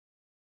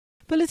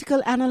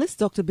Political Analyst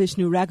Dr.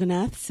 Bishnu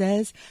Ragoonath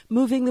says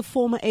moving the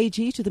former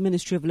AG to the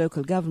Ministry of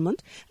Local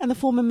Government and the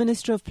former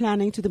Minister of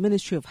Planning to the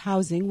Ministry of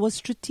Housing was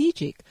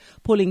strategic,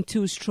 pulling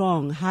two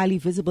strong, highly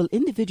visible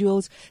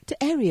individuals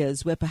to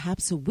areas where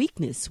perhaps a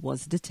weakness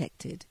was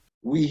detected.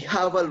 We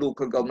have a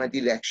local government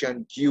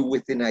election due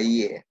within a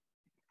year.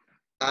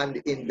 And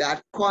in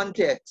that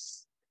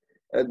context,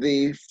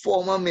 the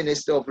former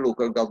Minister of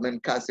Local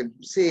Government, Qasim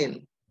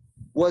Hussain,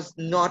 was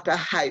not a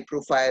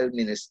high-profile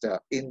minister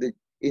in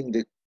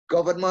the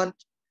government,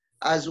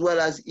 as well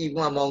as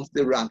even amongst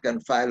the rank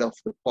and file of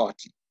the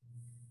party.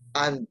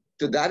 And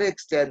to that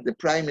extent, the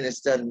Prime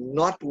Minister,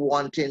 not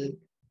wanting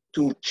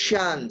to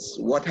chance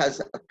what has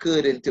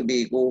occurred in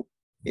Tobago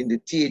in the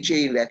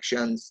THA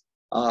elections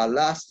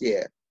last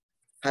year,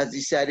 has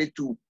decided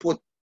to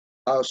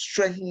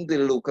strengthen the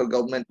local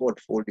government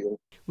portfolio.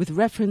 With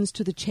reference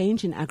to the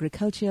change in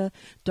agriculture,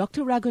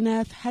 Dr.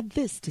 Ragoonath had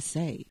this to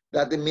say.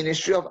 That the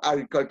Ministry of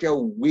Agriculture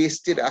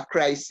wasted a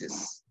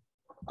crisis.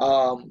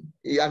 And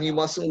you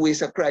mustn't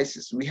waste a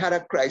crisis. We had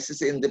a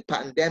crisis in the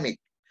pandemic,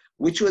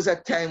 which was a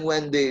time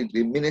when the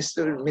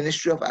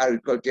Ministry of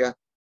Agriculture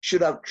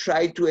should have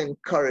tried to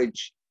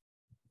encourage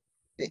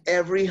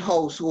every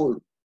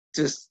household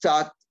to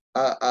start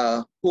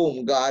a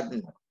home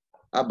garden,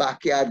 a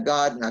backyard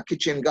garden, a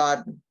kitchen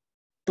garden.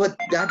 But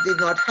that did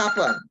not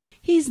happen.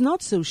 He's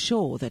not so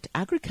sure that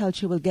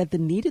agriculture will get the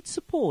needed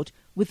support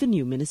with the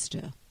new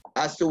minister.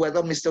 As to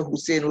whether Mr.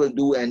 Hussain will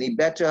do any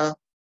better,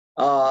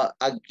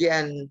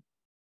 again,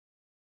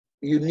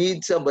 you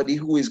need somebody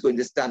who is going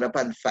to stand up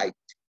and fight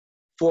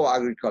for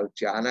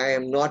agriculture. And I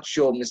am not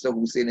sure Mr.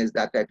 Hussain is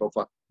that type of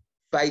a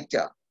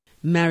fighter.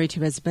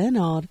 Marie-Therese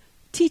Bernard,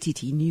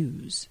 TTT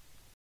News.